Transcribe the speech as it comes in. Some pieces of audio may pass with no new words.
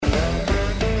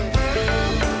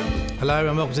Hello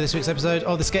and welcome to this week's episode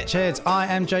of The Sketchheads. I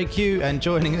am JQ and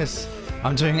joining us,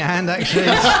 I'm doing a hand actually,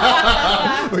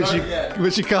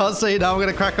 which you can't see. Now I'm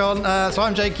going to crack on. So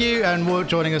I'm JQ and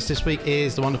joining us this week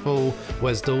is the wonderful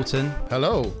Wes Dalton.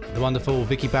 Hello. The wonderful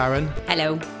Vicky Barron.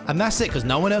 Hello. And that's it because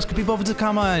no one else could be bothered to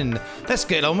come on. Let's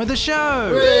get on with the show.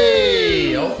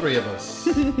 Hooray! All three of us.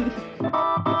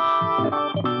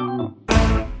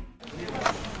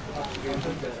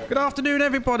 Good afternoon,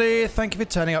 everybody. Thank you for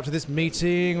turning up to this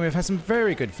meeting. We've had some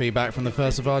very good feedback from the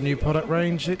first of our new product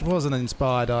range. It was an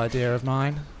inspired idea of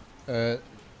mine. That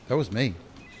was me.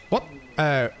 What?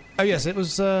 Oh yes, it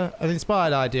was an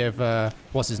inspired idea of,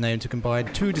 what's his name, to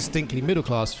combine two distinctly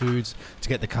middle-class foods to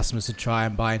get the customers to try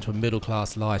and buy into a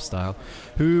middle-class lifestyle.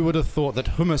 Who would have thought that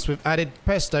hummus with added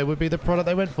pesto would be the product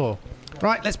they went for?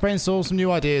 Right, let's brainstorm some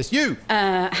new ideas. You!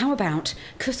 How about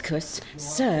couscous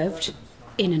served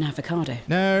in an avocado?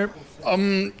 No.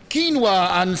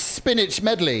 Quinoa and spinach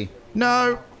medley.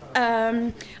 No.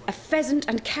 A pheasant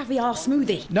and caviar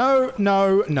smoothie.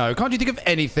 No. Can't you think of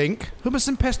anything? Hummus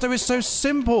and pesto is so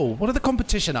simple. What are the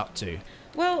competition up to?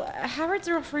 Well, Harrods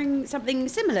are offering something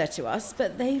similar to us,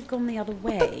 but they've gone the other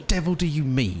way. What the devil do you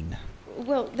mean?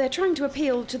 Well, they're trying to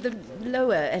appeal to the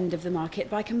lower end of the market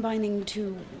by combining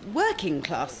two working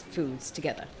class foods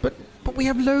together. But we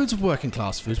have loads of working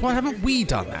class foods. Why haven't we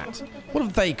done that? What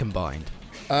have they combined?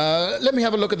 Let me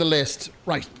have a look at the list.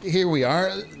 Right, here we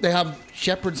are. They have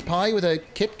shepherd's pie with a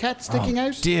Kit Kat sticking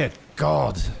out. Dear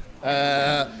God.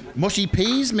 Mushy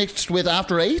peas mixed with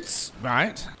after eights.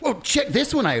 Right. Oh, check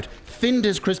this one out.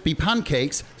 Finder's crispy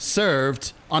pancakes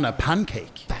served on a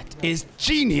pancake. That is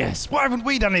genius. Why haven't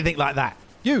we done anything like that?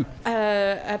 You?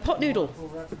 A pot noodle.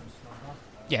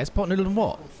 Yes, pot noodle and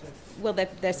what? Well,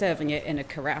 they're serving it in a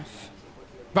carafe.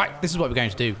 Right, this is what we're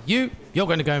going to do. You're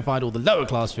going to go and find all the lower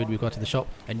class food we've got in the shop,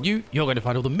 and you're going to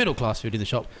find all the middle class food in the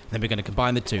shop, and then we're going to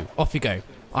combine the two. Off you go.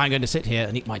 I'm going to sit here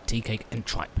and eat my tea cake and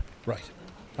tripe. Right.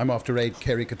 I'm off to raid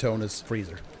Kerry Katona's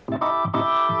freezer.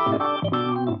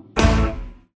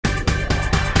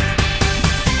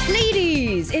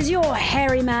 Ladies, is your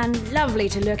hairy man lovely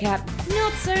to look at,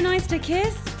 not so nice to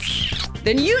kiss?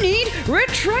 Then you need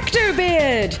Retracto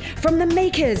Beard! From the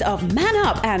makers of Man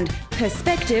Up and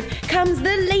Perspective comes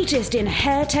the latest in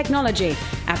hair technology.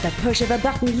 At the push of a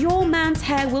button, your man's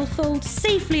hair will fold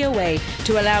safely away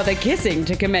to allow the kissing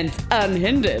to commence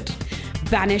unhindered.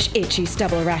 Banish itchy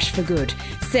stubble rash for good.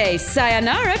 Say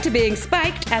sayonara to being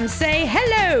spiked and say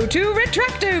hello to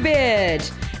Retracto Beard!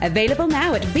 Available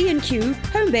now at B&Q,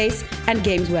 Homebase and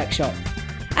Games Workshop.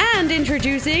 And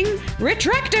introducing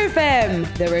Retracto Femme,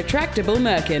 the retractable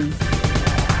merkin.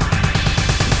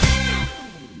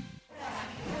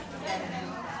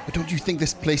 But don't you think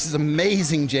this place is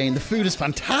amazing, Jane? The food is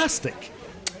fantastic.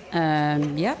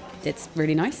 Yeah, it's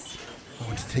really nice. I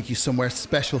want to take you somewhere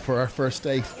special for our first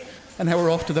date. And now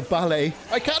we're off to the ballet.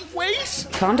 I can't wait!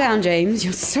 Calm down, James.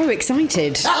 You're so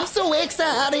excited. I'm so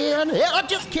excited, I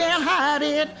just can't hide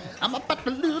it. I'm about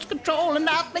to lose control and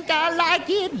I think I like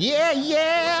it. Yeah.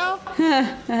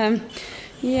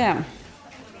 Yeah.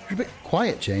 You're a bit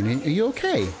quiet, Jane. Are you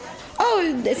okay?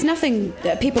 Oh, it's nothing.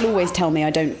 People always tell me I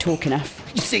don't talk enough.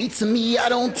 You say to me I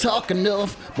don't talk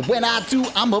enough, but when I do,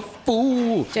 I'm a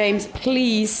fool. James,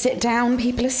 please sit down.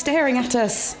 People are staring at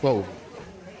us. Whoa.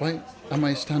 Why am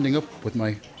I standing up with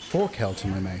my fork held to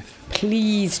my mouth?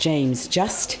 Please, James,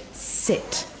 just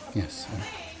sit. Yes.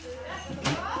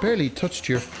 I barely touched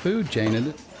your food, Jane,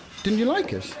 and didn't you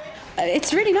like it?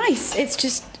 It's really nice. It's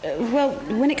just, well,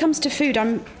 when it comes to food,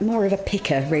 I'm more of a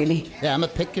picker, really. I'm a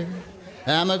picker,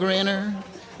 I'm a grinner,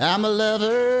 I'm a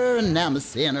lover, and I'm a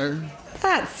sinner.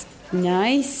 That's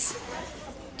nice.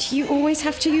 Do you always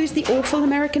have to use the awful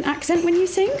American accent when you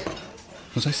sing?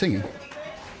 Was I singing?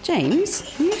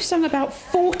 James, you've sung about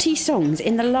 40 songs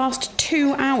in the last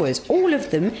 2 hours, all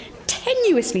of them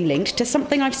tenuously linked to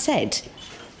something I've said.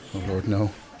 Oh, Lord,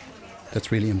 no.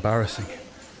 That's really embarrassing.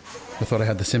 I thought I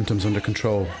had the symptoms under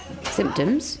control.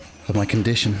 Symptoms? Of my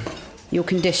condition. Your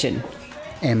condition?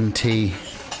 MT.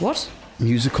 What?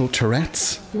 Musical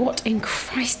Tourette's. What in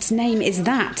Christ's name is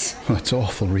that? Oh, it's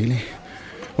awful, really.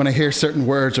 When I hear certain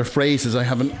words or phrases, I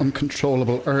have an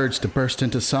uncontrollable urge to burst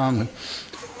into song. And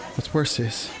what's worse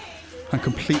is, I'm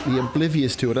completely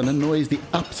oblivious to it and annoys the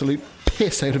absolute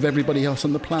piss out of everybody else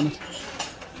on the planet.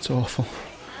 It's awful.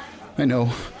 I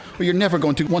know. Well, you're never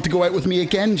going to want to go out with me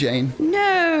again, Jane.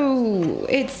 No,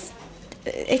 it's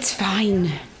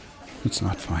fine. It's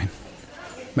not fine.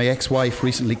 My ex-wife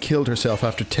recently killed herself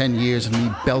after 10 years of me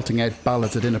belting out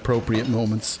ballads at inappropriate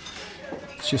moments.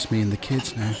 It's just me and the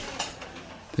kids now.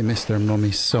 They miss their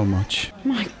mummy so much.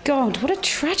 My God, what a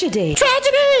tragedy.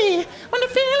 Tragedy! When the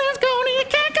feeling's gone and you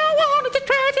can't go on, it's a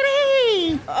tragedy!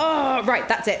 right,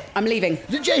 that's it. I'm leaving.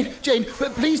 Jane,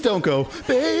 please don't go.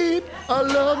 Babe, I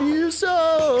love you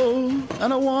so,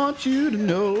 and I want you to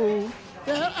know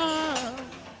that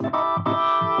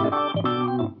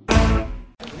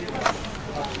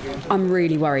I'm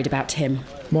really worried about Tim.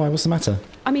 Why? What's the matter?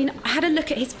 I mean, I had a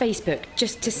look at his Facebook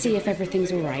just to see if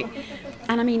everything's all right.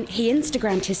 And I mean, he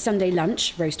Instagrammed his Sunday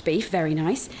lunch, roast beef, very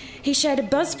nice. He shared a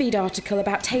BuzzFeed article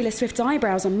about Taylor Swift's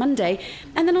eyebrows on Monday.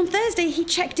 And then on Thursday, he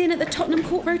checked in at the Tottenham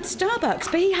Court Road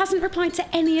Starbucks, but he hasn't replied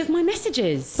to any of my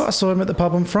messages. But I saw him at the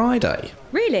pub on Friday.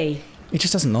 Really? He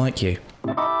just doesn't like you.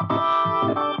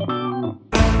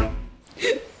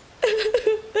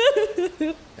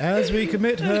 As we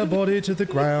commit her body to the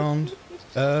ground,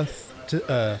 earth to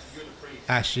earth,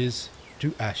 ashes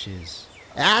to ashes.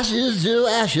 Ashes to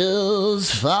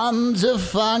ashes, fun to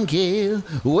funky.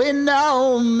 We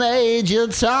know Major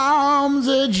Tom's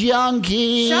a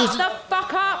junkie. Shut the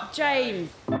fuck up, James!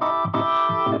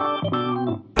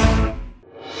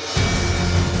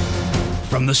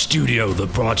 From the studio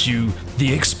that brought you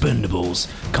The Expendables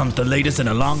comes the latest in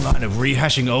a long line of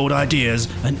rehashing old ideas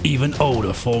and even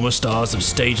older former stars of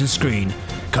stage and screen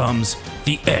comes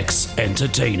The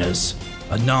Ex-Entertainers,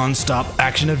 a non-stop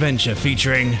action adventure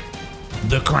featuring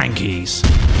The Crankies,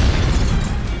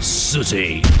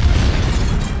 Sooty,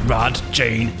 Rod,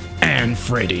 Jane, and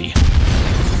Freddy,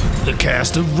 the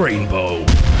cast of Rainbow,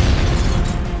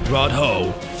 Rod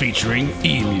Ho featuring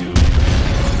Emu,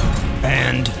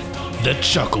 and the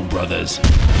Chuckle Brothers.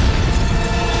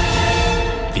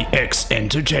 The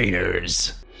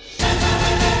Ex-Entertainers.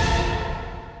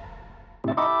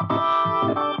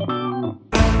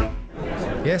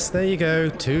 Yes, there you go.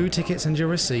 2 tickets and your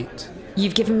receipt.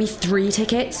 You've given me 3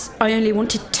 tickets. I only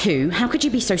wanted 2. How could you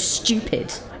be so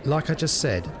stupid? Like I just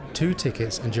said, 2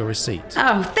 tickets and your receipt.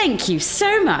 Oh, thank you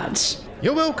so much.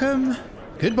 You're welcome.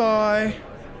 Goodbye.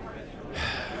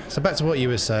 So back to what you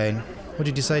were saying. What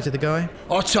did you say to the guy?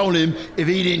 I told him if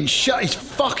he didn't shut his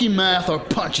fucking mouth, I'd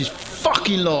punch his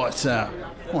fucking lights out.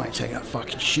 I ain't taking that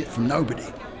fucking shit from nobody.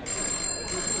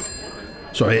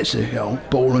 Sorry, it's a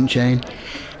ball and chain.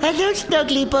 Hello,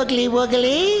 Snuggly Buggly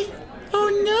Wuggly. Oh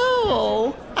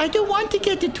no, I don't want to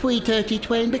get the 330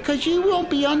 train because you won't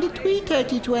be on the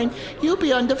 330 train. You'll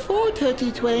be on the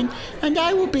 430 train and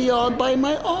I will be on by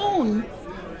my own.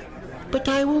 But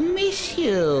I will miss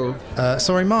you.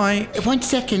 Sorry, Mike. 1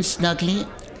 second, Snuggly.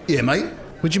 Yeah, mate?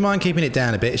 Would you mind keeping it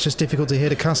down a bit? It's just difficult to hear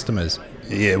the customers.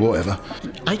 Yeah, whatever.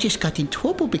 I just got in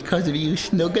trouble because of you,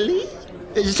 Snuggly.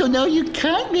 So now you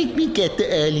can't make me get the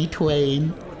early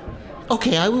train.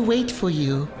 Okay, I will wait for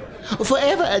you.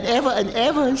 Forever and ever and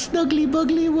ever, Snuggly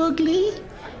Buggly Wuggly.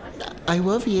 I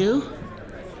love you.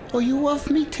 Oh, you love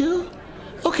me too?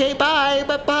 Okay, bye,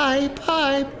 bye.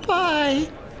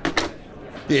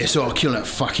 Yeah, so I'll kill that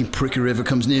fucking prick who ever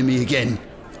comes near me again.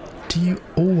 Do you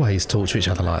always talk to each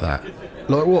other like that?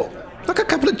 Like what? Like a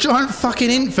couple of giant fucking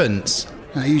infants.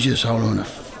 Now, you just hold on a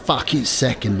fucking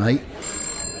second, mate.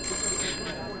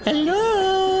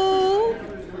 Hello?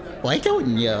 I don't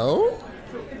know.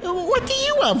 What do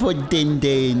you want for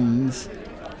din-dins?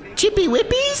 Chippy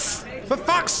whippies? For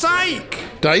fuck's sake!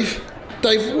 Dave, what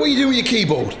are you doing with your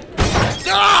keyboard?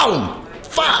 Oh!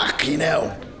 Fucking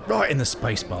hell. Right in the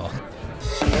space bar.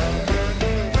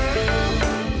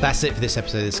 That's it for this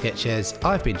episode of The Sketches.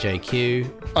 I've been JQ.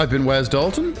 I've been Wes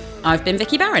Dalton. I've been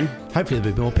Vicky Barron. Hopefully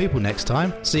there'll be more people next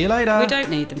time. See you later. We don't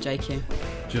need them, JQ.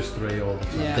 Just 3 all the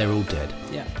time. Yeah. They're all dead.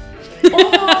 Yeah.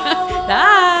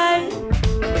 Bye!